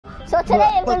So today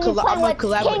I'm gonna be playing with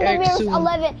collab King with Eric Ramirez soon.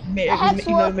 11, the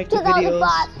Hexworld Make the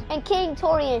 2005, videos. and King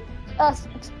Torian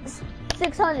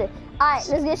 600. Alright,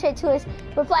 let's get straight to it.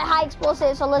 We're playing high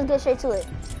explosive, so let's get straight to it.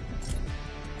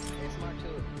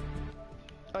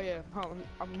 Oh yeah,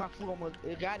 I'm my food almost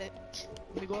got it.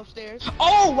 Let me go upstairs.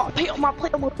 Oh, my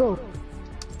plate almost broke.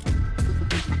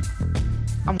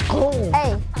 I'm cold.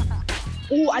 Hey.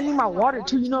 Oh, I need my water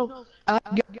too. You know,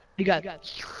 you got.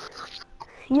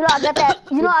 You know I got that.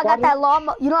 You know I got that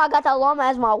llama. You know I got that llama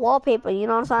as my wallpaper. You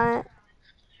know what I'm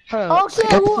saying? Oh shit!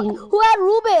 Who had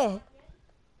Ruben?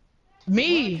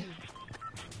 Me.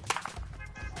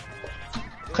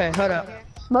 Okay, hold up.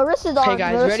 Marissa's on. Okay,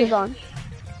 guys, Marissa's ready? on.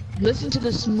 Listen to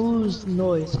the smooth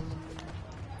noise.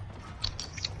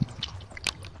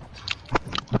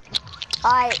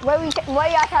 Alright, where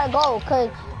y'all trying to go? Cause,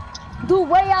 dude,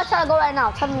 where y'all trying to go right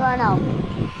now? Tell me right now.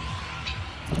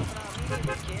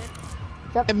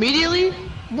 Yep. Immediately?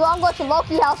 Dude, I'm going to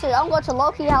Loki houses. I'm going to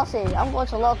Loki houses. I'm going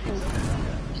to Loki.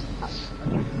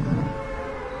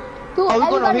 Dude,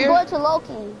 everybody's going to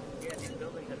Loki.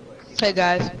 Hey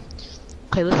guys.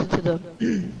 Okay, listen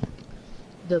to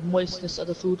the moistness of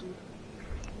the food.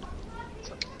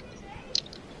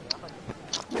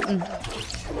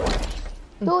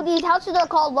 Dude, these houses are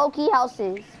called Loki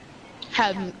houses.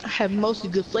 Have mostly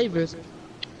good flavors. Hey,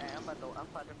 I'm about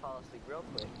to fall asleep real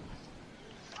quick.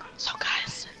 So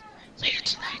guys, later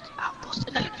tonight I'll post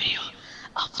another video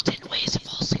of 10 ways to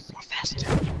fall asleep more faster.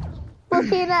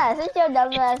 Looking at us, it's your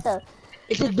dumb ass up.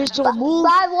 If this bitch don't move,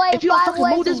 if you don't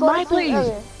fucking move, this is my place.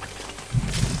 Hey,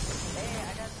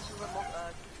 I got two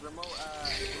remote,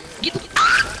 Get the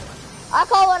I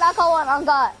call one,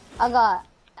 I got.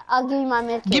 I'll give you my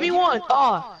mid. Give me one.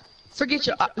 Oh, forget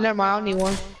your. Never mind, I don't need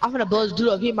one. I'm gonna blow this dude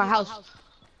up. Get in my house.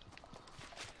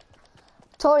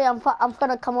 Tori, I'm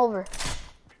gonna come over.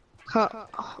 Huh?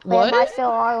 Wait, What? am I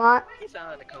still on? you sound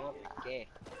like to come over. Okay.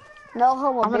 No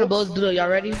homo, I'm gonna bitch. blow this dude up. Y'all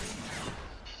ready?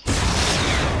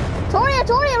 Tori,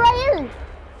 right here.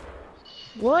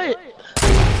 What?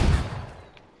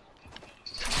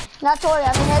 Not Tori,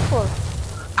 I'm in Hexworld.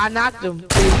 I knocked him.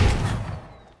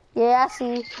 Yeah, I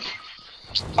see.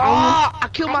 Oh, I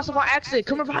killed myself on accident.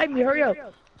 Come behind me. Hurry up.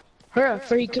 Hurry up.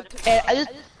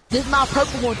 This is my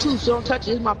purple one too, so don't touch it.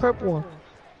 This is my purple one.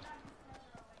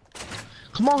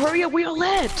 Come on, hurry up. Where y'all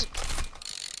at?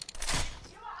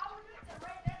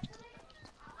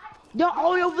 Y'all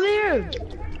all the way over there.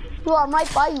 Dude, I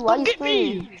might buy you. Why you Come get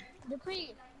screaming?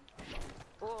 me.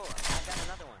 Oh, I got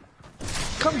another one.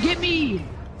 Come get me.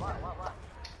 What?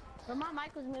 But my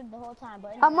mic was muted the whole time,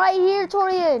 but I'm right here,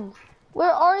 Torian.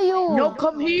 Where are you? No,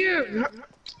 come here.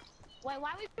 wait,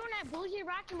 why are we doing that bullshit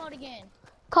rocket mode again?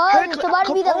 Cause Hey, it's about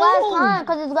to be the come last on. time,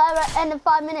 cause it's gonna end in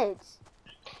 5 minutes.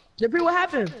 Jeffrey, what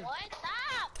happened? What?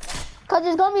 Stop! Cause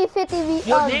it's gonna be 50 v.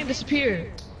 Your name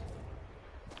disappeared.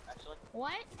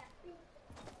 What?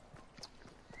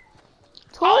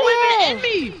 Oh, Torian! they've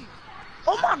been in me.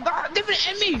 Oh my God, they've been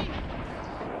in me.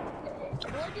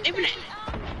 They've been in.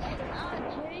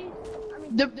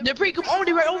 They're pretty. Come on,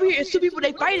 they're right over here. It's two people.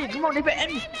 They fighting. Come on, they've been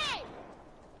in me.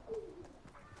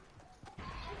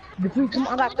 Come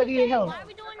on, I got 38 health. Why are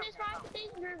we doing this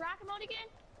rocket mode again?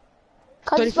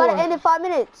 Cause it's about to 34. end in 5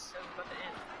 minutes.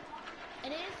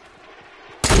 It is?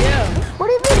 Yeah. What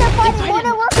do you mean they're fighting? Why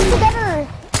they're working together?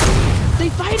 They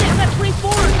fighting. I got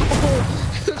 24.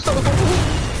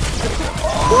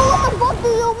 Dude, what the fuck do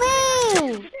you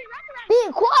mean? Be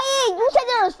quiet! You said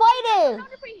they was fighting!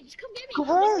 Just come get me. Come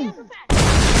on.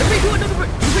 Jeffrey, do it.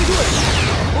 Jeffrey, do it.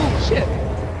 Oh, shit.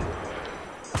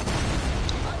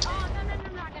 Oh, no,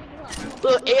 I gotta get up.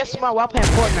 Look, ASMR while playing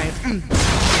Fortnite.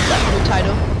 That's the new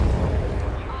title.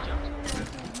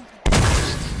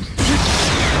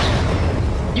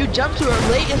 You jumped to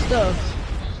her late and stuff.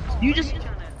 You just...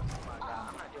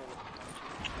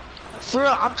 For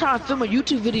real, I'm trying to film a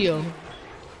YouTube video.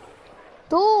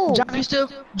 Dude!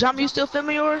 John, you still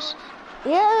filming yours?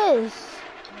 Yes!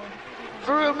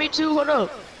 For real, me too. Hold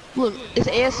up. Look, it's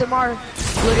ASMR.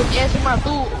 Look, it's ASMR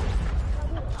food.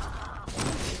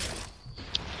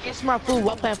 ASMR food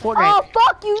while playing Fortnite. Oh,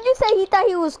 fuck you! You said he thought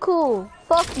he was cool.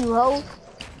 Fuck you, ho.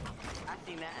 I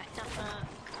seen that.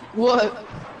 What?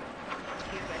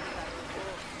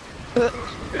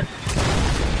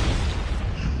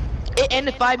 It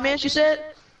ended 5 minutes, you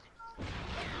said?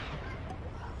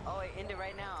 Oh, wait, end it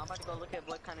right now. I'm about to go look at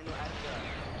what kind of new items there are.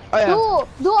 Oh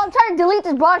yeah. Dude, I'm trying to delete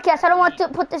this broadcast. I don't want to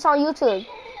put this on YouTube.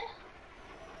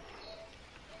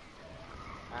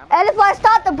 And if I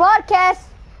start the broadcast,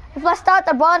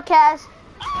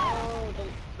 Oh,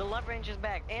 the love range is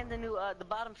back, and the new the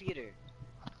bottom feeder,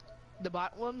 The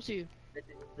bot. Let me see.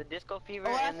 the disco fever,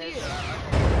 Oh, I and see this.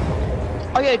 it.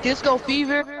 Oh yeah, Disco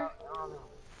Fever.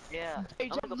 Yeah. Hey,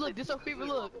 look, Disco Fever,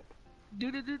 look.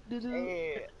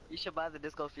 Hey, you should buy the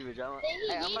Disco Fever drama.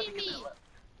 He Hey, I'm about to needed get me.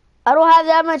 I don't have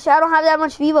that much. I don't have that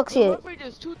much V-Bucks The yet. rough rate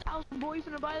is 2,000. Boy, you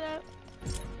finna buy that?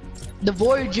 The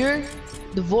Voyager,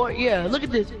 yeah. Look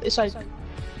at this. It's like,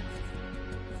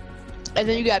 and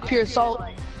then you got Pure Salt. the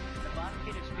box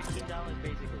kit is $15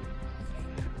 basically.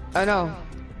 I know.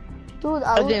 Dude,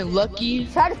 And then Lucky.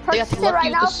 should I just purchase it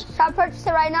right now? Should I purchase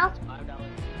it right now?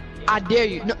 I dare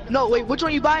you. No, wait. Which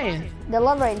one you buying? The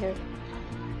Love Ranger.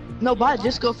 No, buy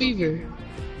Disco Fever.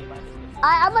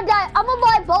 I'm gonna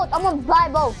buy both. I'm gonna buy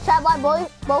both. Should I buy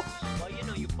both? Well, you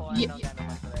know you poor. Yeah. I don't got no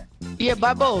money for that. Yeah,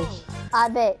 buy both. I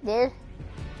bet. There's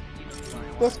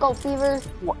Disco Fever.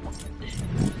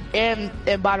 And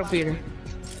Bottom Feeder.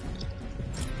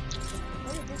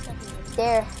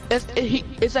 There.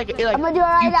 It's like I'm gonna do it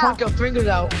right you now. punk your fingers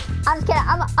out. I'm just kidding.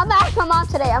 I'm gonna ask my mom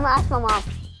today. I'm gonna ask my mom.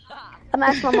 I'm gonna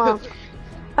ask my mom.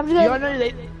 I'm just Y'all gonna. know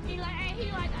they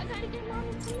I gotta get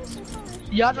mommy permission for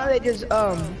it. y'all know they just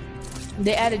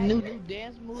they added new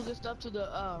dance moves and stuff to the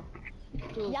Y'all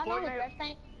know the Fortnite. best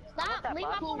thing? Stop, leave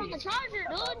my phone on the charger,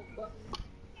 dude.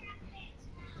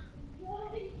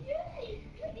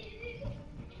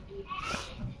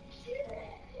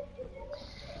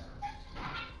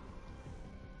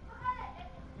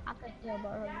 I could tell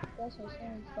about her. That's her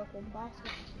son's fucking bossy.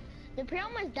 The pre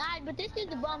almost died, but this is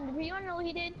the bum. The pre, you wanna know what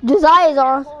he did? Josiah's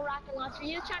on. Whole rocket launcher.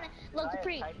 He was trying to look the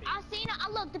pre. I seen it. I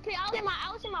looked the pre. I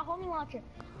was in my homing launcher.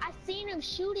 I seen him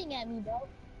shooting at me, bro.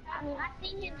 I mean, I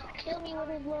seen him kill me with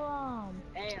his little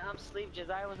Hey, I'm asleep.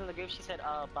 Josiah was in the group. She said,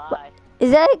 bye.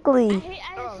 Exactly. He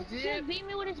was beating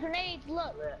me with his grenades.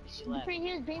 Look, She the left. pre,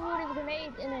 he was beating me with his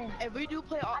grenades, and then If we do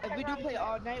play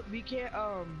all night, we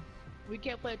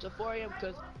can't play until 4 a.m.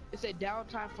 because it's a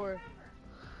downtime for.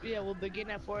 Yeah, we'll begin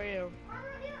at 4 a.m.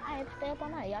 I had to stay up all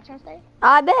night. Y'all trying to stay?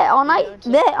 I bet all night.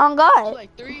 Yeah, Bet on So God.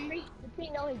 like 3. The pre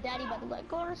know his daddy about to like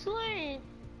go to sleep.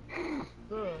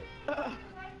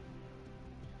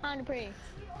 On the pre.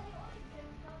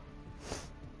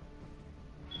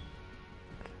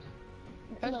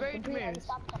 That's Look, very the pre had to tremendous.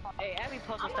 stop stuff. Hey, Abby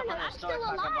posted I'm stuff on her I'm story still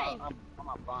talking alive. about I'm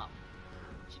a bump.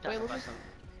 She Wait, talking let about me- some.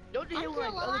 Don't you hear I'm like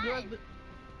still other girls? alive.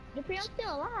 The pre, I'm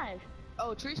still alive.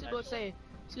 Oh, Teresa's gonna say.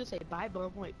 She's gonna say bye,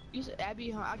 bum. Wait, you said Abby?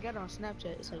 Huh? I got it on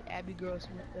Snapchat. It's like Abby girl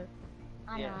something like that.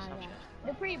 I know, Yeah, I know. Snapchat.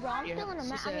 The pre, bro, I'm Yeah, still in the she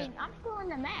match. I said- mean, I'm still in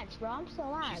the match, bro. I'm still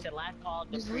alive. She said last call.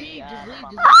 Just leave. I'm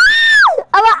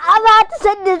gonna have to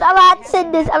send this. I'm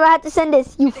gonna have to send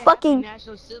this. You fucking.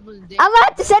 National Siblings Day. I'm gonna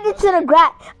have to send it to the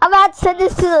grad. I'm gonna have to send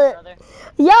this to the. Brother.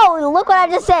 Yo, look what I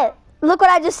just said. Look what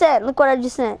I just said.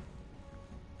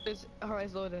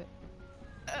 Alright, slow that.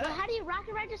 But how do you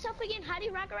rocket ride yourself again? How do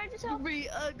you rocket ride You're yourself? pretty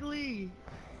ugly.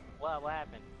 What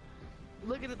happened?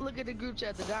 Look at the group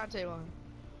chat, the Dante one.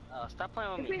 Oh, stop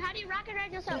playing with Dupree, me. how do you rocket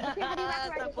ride yourself? Dupree, how do you rocket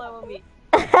ride Stop yourself? playing with me.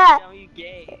 Tell me you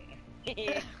gay.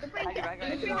 Dupree,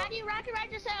 Dupree, how do you rocket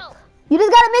ride yourself? You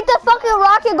just gotta make the fucking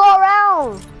rocket go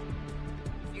around.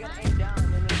 You gotta aim down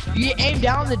and then jump. You aim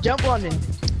down to jump on it.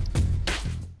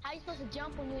 How you supposed to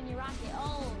jump when you're in your rocket?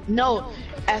 Oh. No,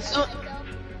 as soon.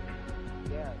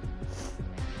 Yeah.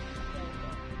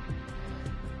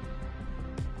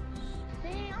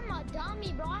 Dang, I'm a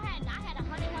dummy, bro. I had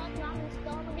 100 health when I was in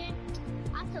storm again.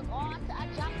 I took all. I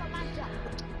dropped from my jump.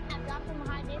 I dropped from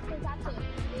high distance. I took 50.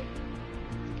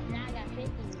 Now I got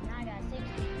 50. Now I got 60.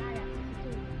 Now I got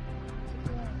 52.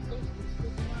 61, 60,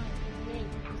 59, 58,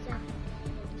 57,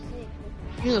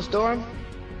 56. You know, Storm.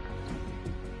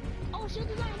 Oh, shoot,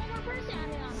 there's only one more person out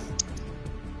here.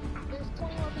 There's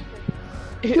 20 more people.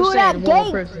 Dude,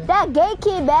 that gay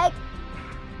kid back.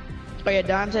 Oh yeah,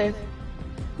 Dante.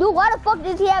 Dude, why the fuck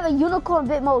does he have a unicorn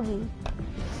bitmoji?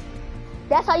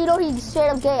 That's how you know he's straight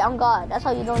up gay. I'm God. That's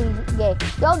how you know he's gay.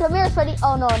 Yo, Damir's ready.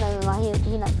 Oh no,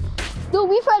 he not. Dude,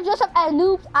 we friends dress up as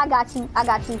noobs. I got you.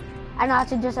 I know how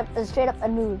to dress up as straight up a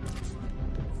noob.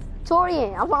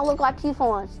 Torian, I wanna look like you for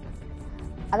once.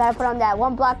 I gotta put on that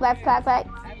one black backpack.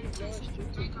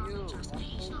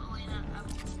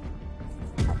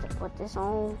 I have to put this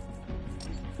on.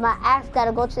 My axe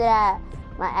gotta go to that.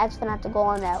 My axe gonna have to go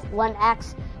on that one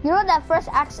axe. You know that first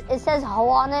axe, it says hoe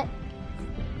on it?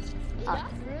 Is that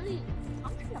really?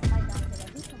 I'm trying to fight down to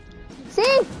that.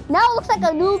 See? Now it looks like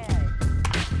a noob.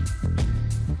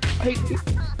 Hey,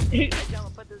 Hey,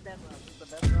 John, put this down. This is the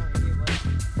best one here,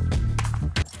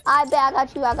 bud. I bet I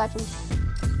got you.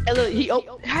 hey,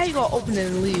 look, how you gonna open it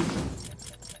and leave?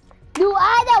 Dude,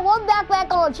 I had that one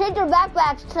backpack on. Change your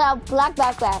backpack to a black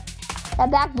backpack. That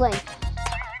back bling.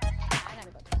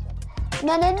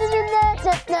 No.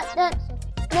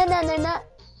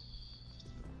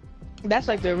 That's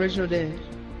like the original day.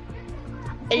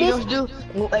 And you know what to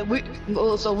do?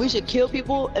 Like so we should kill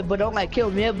people, but don't like kill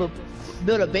them, but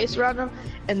build a base around them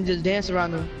and just dance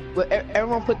around them. But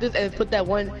everyone put this and put that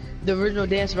one, the original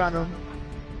dance around them.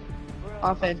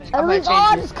 Offense. And we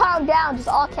all just count down. Just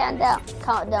all count down.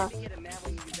 Count down.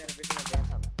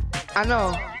 I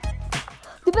know.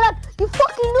 You be like, you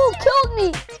fucking noob killed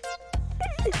me.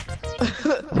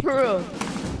 For real.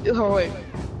 Oh wait.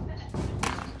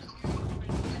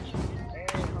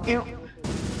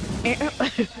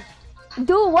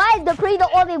 Dude, why is the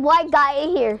only white guy in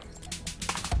here?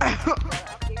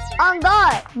 On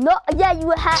God, no, yeah,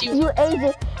 you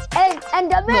Asian,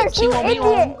 and the mirror, you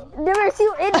Indian, the mirror,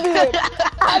 you Indian.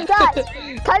 On God,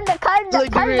 kinda.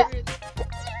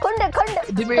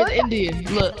 The mirror is Indian.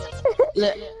 Look.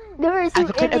 The mirror, you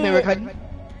African Indian. American.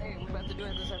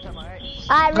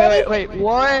 Alright, ready? Wait.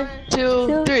 1,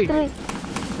 2, 3.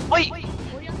 Wait.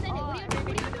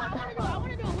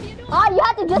 Oh, you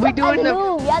have to dress up as a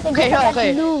noob. You have to dress up as a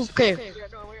noob. Okay.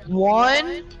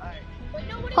 1.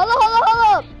 Hold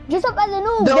up. Dress up as a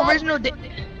noob.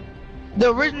 The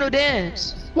original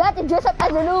dance. You have to dress up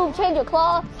as a noob. Change your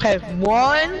clothes. Okay.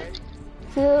 1,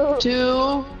 2,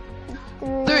 3.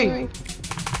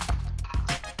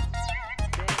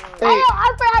 Oh, I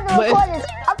forgot to record this.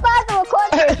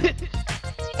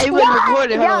 It wasn't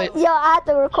recorded, yo, I have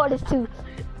to record this too.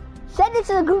 Send it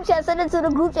to the group chat.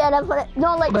 And put it.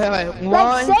 No, like, wait. like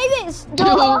 1, save it. 2,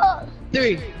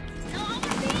 3. No, I'm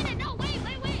not seeing it. No, wait.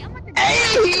 I'm about to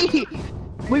Hey!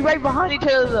 We right behind each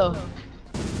other though.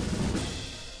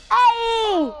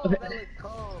 Hey!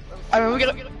 I mean, we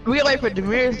gotta wait for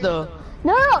Demir's though.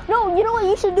 No. You know what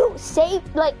you should do? Save,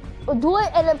 like, do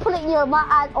it and then put it in your my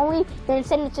eyes only. Then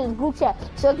send it to the group chat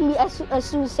so it can be as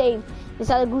soon as saved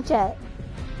inside the group chat.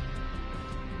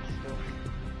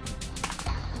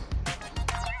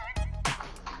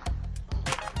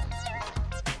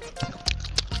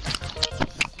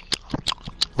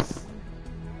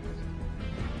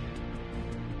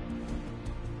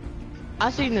 I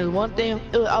seen this one thing.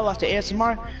 I watched the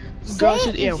ASMR.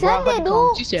 Send it,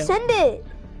 dude. She said, Send it.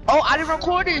 "Oh, I didn't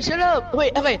record it. Shut up.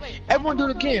 Wait, okay. Everyone do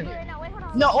it again.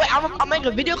 No, wait. I'm making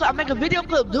a video clip.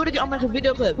 Do it again. I'm making a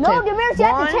video clip. No, okay. Demir, you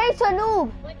have to change to a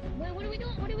noob. Wait, what are we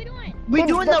doing? We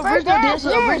doing the original dance,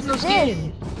 the original this.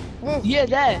 skin. This. Yeah,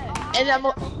 that. And then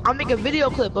I'm making a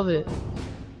video clip of it.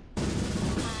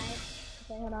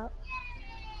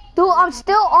 Dude, I'm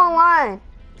still online.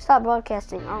 Stop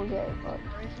broadcasting. I don't get it. Bro.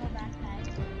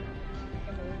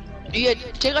 Yeah,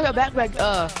 check out your backpack,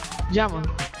 Jama.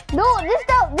 No, this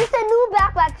a new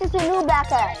backpack. This a new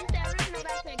backpack.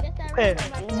 Okay.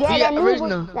 Yeah, that new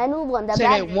original. One, that new one. That Say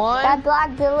black, that 1, that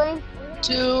black building.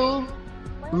 2,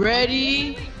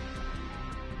 ready.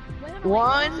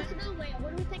 1.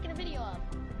 What are we taking a video of?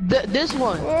 This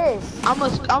one. Yes. I'm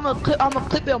gonna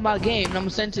clip it on my game and I'm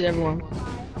gonna send it to everyone.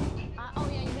 Oh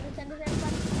yeah, you're gonna send it to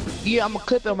everybody? Yeah, I'm gonna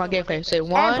clip it on my gameplay. Say And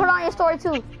 1, put on your story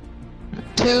too.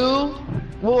 2,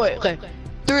 wait, okay,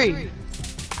 3.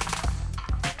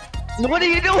 What are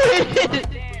you doing?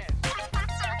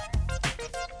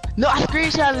 No, I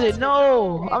screenshotted it.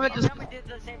 No, I'm at this.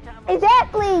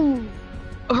 Exactly.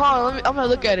 Hold on, I'm gonna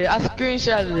look at it. I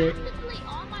screenshotted it.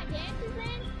 All my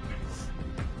dances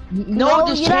No,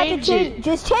 just you have to change it.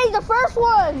 Just change the first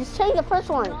one. Just change the first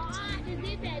one. No, I just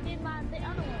did that. I did the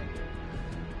other one.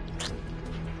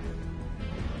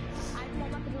 I'm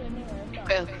about to do it anyway. Let's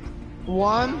go. Okay.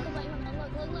 1. Look,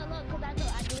 cause I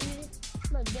deleted it.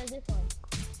 Look, there's this one.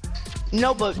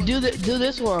 No, but do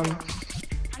this one. I know,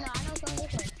 it's on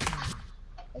this one.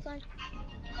 This one.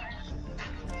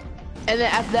 And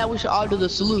then after that, we should all do the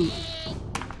salute.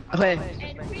 Okay.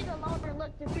 And the freeze loner,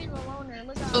 look,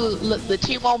 look how. Look, the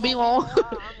team won't be on.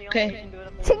 Okay.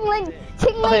 Tingling,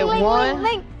 Okay, 1.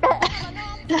 ling.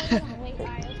 Wait,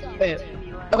 alright, let's go.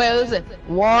 Okay, listen.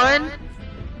 1,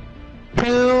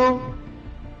 2,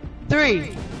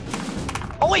 3.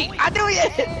 Oh wait, I do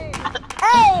it.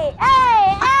 Hey.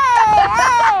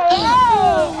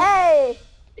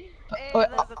 Wait,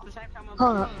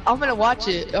 hold on. I'm gonna watch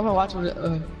it. I'm gonna watch it.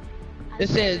 It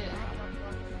says,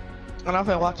 and I'm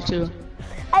gonna watch it too.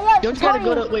 Hey, yo, Don't you gotta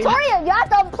go to wait? Torian, you have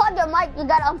to unplug your mic. You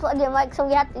gotta unplug your mic so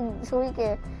we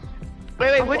can.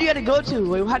 Wait, where do you gotta go to?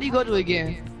 Wait, how do you go to it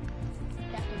again?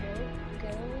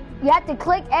 You have to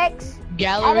click X.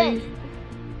 Gallery.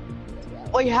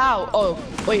 Wait, how? Oh,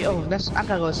 wait, that's I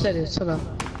gotta go set it. Hold on.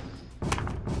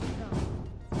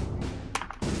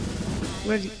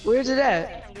 Where's it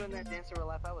at? I'm doing that dance in real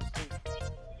life. I was asleep.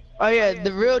 Oh yeah,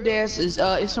 the real dance is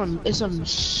it's some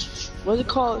what's it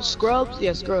called? Scrubs?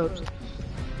 Yeah, Scrubs.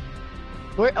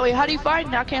 Wait, how do you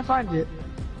find it? I can't find it.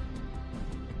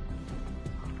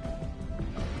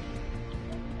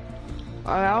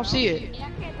 I don't see it. Yeah, I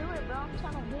can't do it, bro. I'm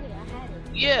trying to get it. I had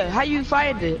it. Yeah, how you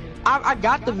find it? I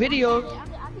got the video. I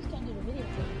just can't do the video.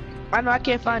 I know I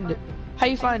can't find it. How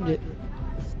you find it?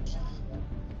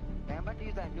 Man, I'm about to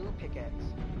use that new pickaxe.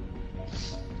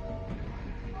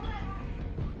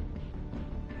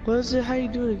 What is it? How you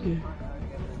do it again?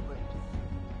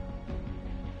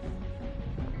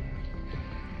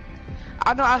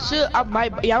 I know I should. I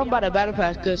might. Yeah, I'm about to battle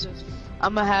pass because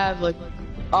I'm gonna have like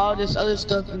all this other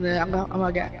stuff, and then I'm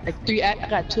gonna get like 3 acts. I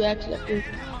got 2 acts left.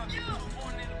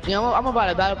 Yeah, I'm about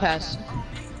to battle pass.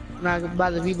 And I can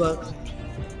buy the V-Bucks.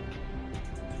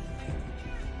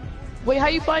 Wait, how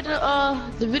you find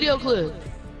the video clip?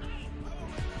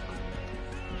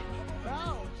 Bro.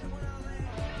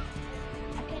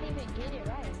 I can't even get it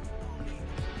right.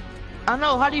 I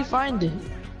know. How do you find it?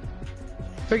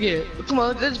 Forget it. Come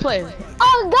on, let's play.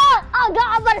 Oh God! Oh God!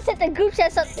 I'm about to send the group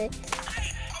chat something.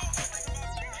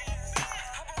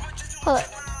 Hold up.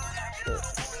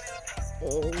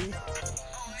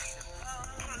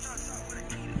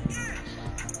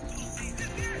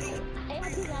 Hey, I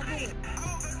did it.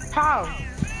 How?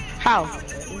 How?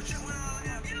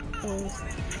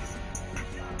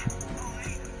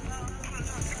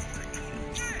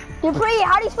 Dupree,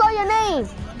 how do you spell your name?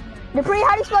 Dupree,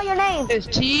 how do you spell your name? It's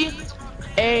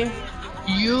T-A-U-R.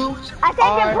 I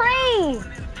said Dupree.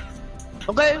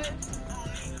 Okay.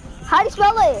 How do you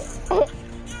spell it?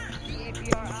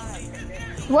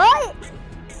 What?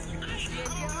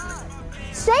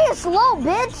 Say it slow,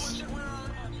 bitch.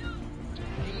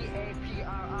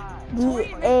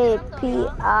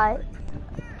 D-A-P-I.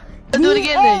 Let's do it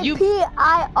again then. You.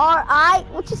 D-A-P-I-R-I.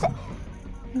 What you say?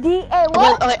 D-A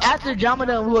what? Okay, after Jama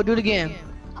done, we'll do it again.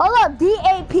 Hold up.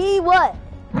 D-A-P what?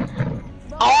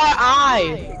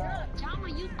 R-I. Jama,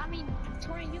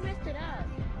 Torian, you messed it up.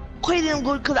 Okay, then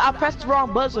good, cause I pressed the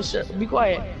wrong button, so shit. Be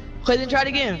quiet. Okay, then try it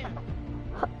again.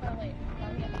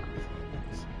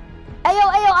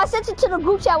 Ayo, I sent it to the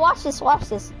group chat. Watch this. Watch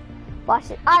this.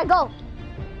 Alright, go.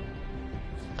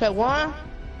 Okay, 1,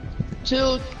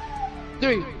 2,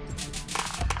 3.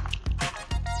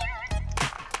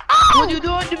 Oh! What you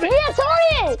doing to me? Me and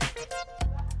Torian!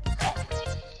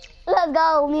 Let's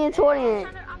go, me and Torian.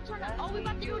 I'm trying to, oh, we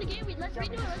about to do it again. Let's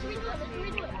redo it.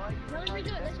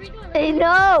 Hey,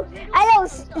 no.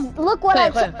 Ayo, look what I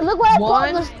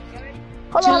One, put.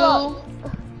 Hold on.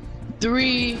 2,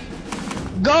 3,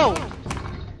 go!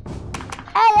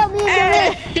 Ayo, me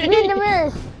and the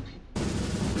mirrors.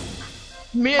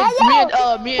 Me Hey, and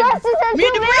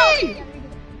Dupree.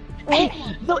 Hey,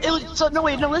 no, it was so no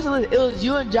wait, no listen, it was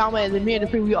you and Jama and then me and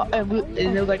Dupree, and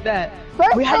it was like that.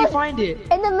 First, Wait, how do you find it?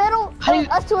 In the middle, How you-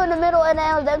 us two in the middle, and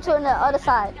then them two on the other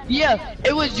side. Yeah,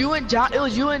 it was you and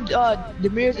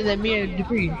Demirs and then me and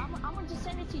Dupree. I'm gonna just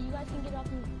send it to you. You guys can get off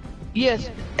me. Yes,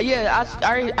 yeah,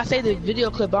 I say the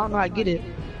video clip, but I don't know how to get it.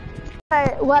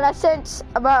 Alright, what I sent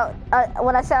about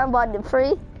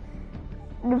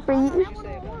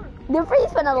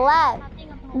Dupree's finna laugh.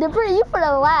 Dupree, you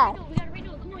finna laugh. We gotta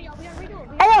redo it. Come on, y'all. We gotta redo it.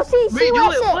 Hey, yo, see Redo what I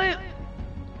it, said. what?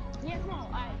 Yeah, come on.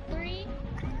 Alright, 3,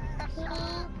 2.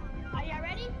 Are y'all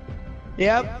ready?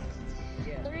 Yep.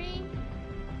 3,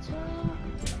 2,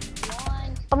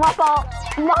 1. My fault.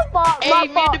 Hey,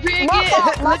 me and Dupree again.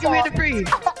 Look at me and Dupree.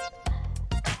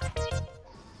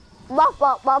 My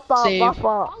fault. Save.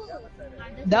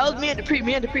 That was me and Dupree.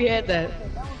 Me and Dupree had that.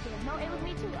 No, it was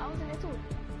me too. I was in there too.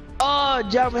 Oh,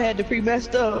 Jama had Dupree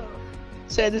messed up.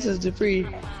 Said this is Dupree.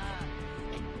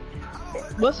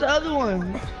 What's the other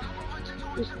one?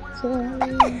 You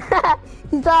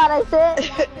saw what I said?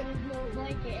 Little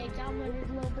blanket. Hey, John, this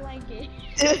little blanket.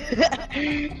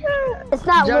 It's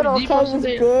not Johnny, little, do you okay? post It's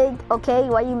it? big, okay?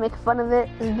 Why you make fun of it?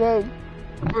 It's big.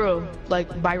 Bro, like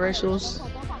biracials.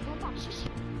 Don't pop. Shh.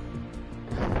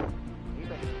 You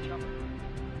better jump.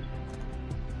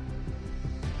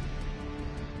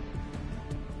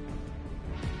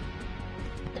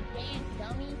 The band,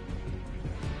 dummy.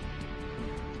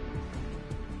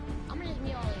 I'm gonna just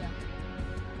meet all of y'all.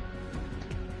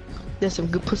 There's some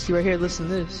good pussy right here. Listen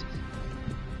to this.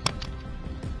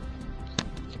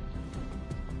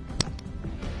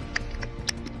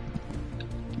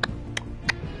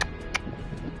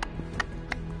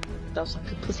 That was some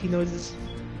good pussy noises.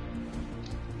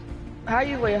 How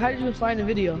did you find the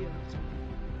video?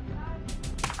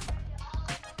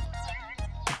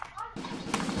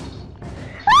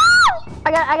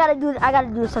 I gotta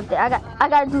do something. I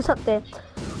gotta do something.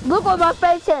 Look what my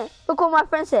friend said. Look what my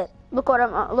friend said. Look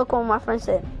what my friend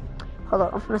said. Hold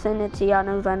up, I'm gonna send it to y'all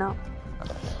niggas right now.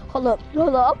 Hold up,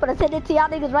 I'm gonna send it to y'all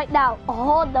niggas right now.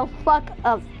 Hold the fuck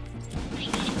up.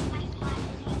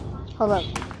 Hold up.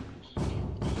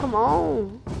 Come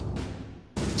on.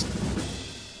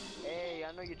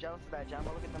 jealous of that, John.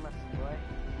 Look at the message, boy.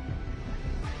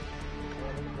 Yeah,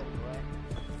 look at this, boy.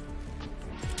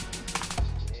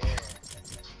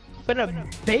 Yeah.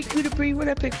 Finna bake you to bring where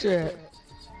that picture at?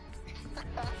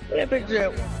 Where that picture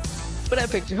at? Where that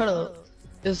picture? Hold up.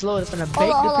 It's loaded. Finna bake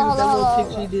the people that little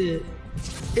picture you did.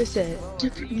 It said,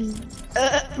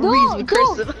 Reese with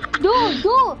cursive. Dude,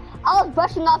 I was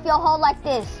brushing off your hole like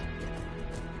this.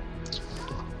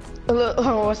 Look, hold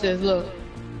on, watch this, look.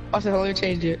 Watch this, let me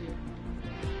change it.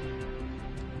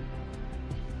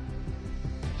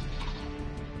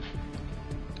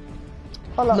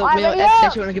 Hold on, Look, alright, when your ready ex up!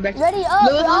 says you wanna get back Ready up!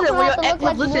 Look, You're listen, also when your have to ex, look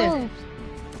like listen. moves.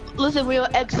 Listen, when your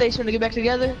ex says you wanna get back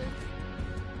together.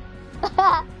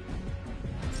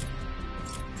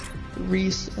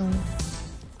 Reese.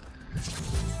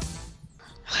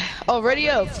 Oh, ready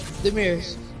up, the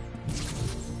mirrors.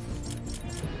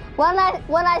 When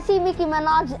I see Nicki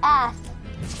Minaj's ass.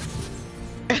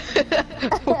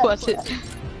 Watch it.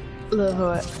 Look,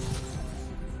 what?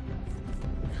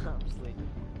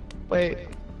 Wait.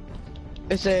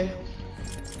 It's a.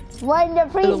 When the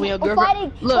priest when your girlfriend-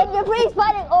 fighting, when the priest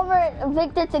fighting over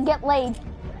Victor to get laid.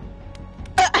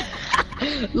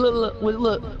 look.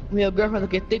 When your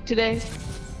girlfriend look thick today.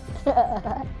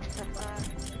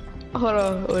 Hold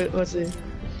on. Wait. What's it?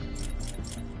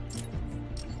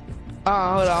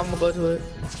 Hold on. I'm gonna go to it.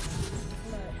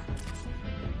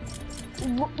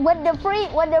 When the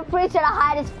priest try to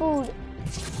hide his food.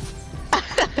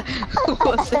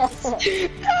 What's this?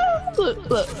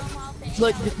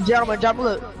 Look, gentlemen, look.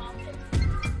 Look.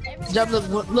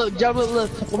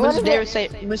 When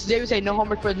Mr. Davis say no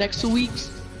homework for the next 2 weeks.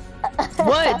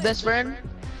 What, best friend?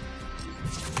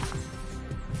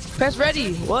 Press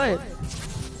ready. What?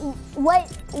 Wait,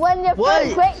 when your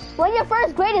What?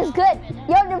 first grade is good.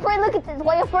 Yo, the friend, look at this.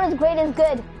 When your first grade is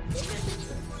good.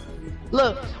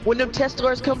 Look, when them test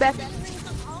scores come back.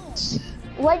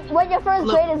 When your first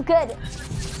grade is good.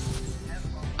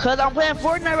 Cause I'm playing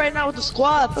Fortnite right now with the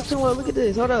squad. Look at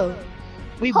this. Hold up.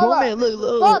 We Hold booming. up.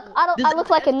 Look. Look, I look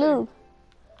like a noob.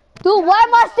 Dude, why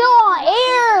am I still on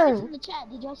air? In the chat,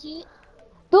 did y'all see it?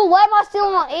 Dude, why am I still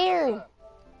on air?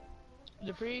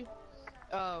 Dupree,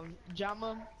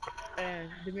 Jama, and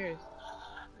Demiris.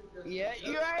 Yeah,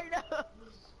 you already know.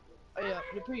 Oh yeah,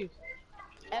 Dupree.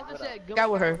 As I said,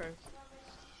 go with her.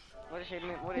 What is she?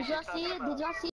 What Did is she y'all see talking it? about? Did y'all see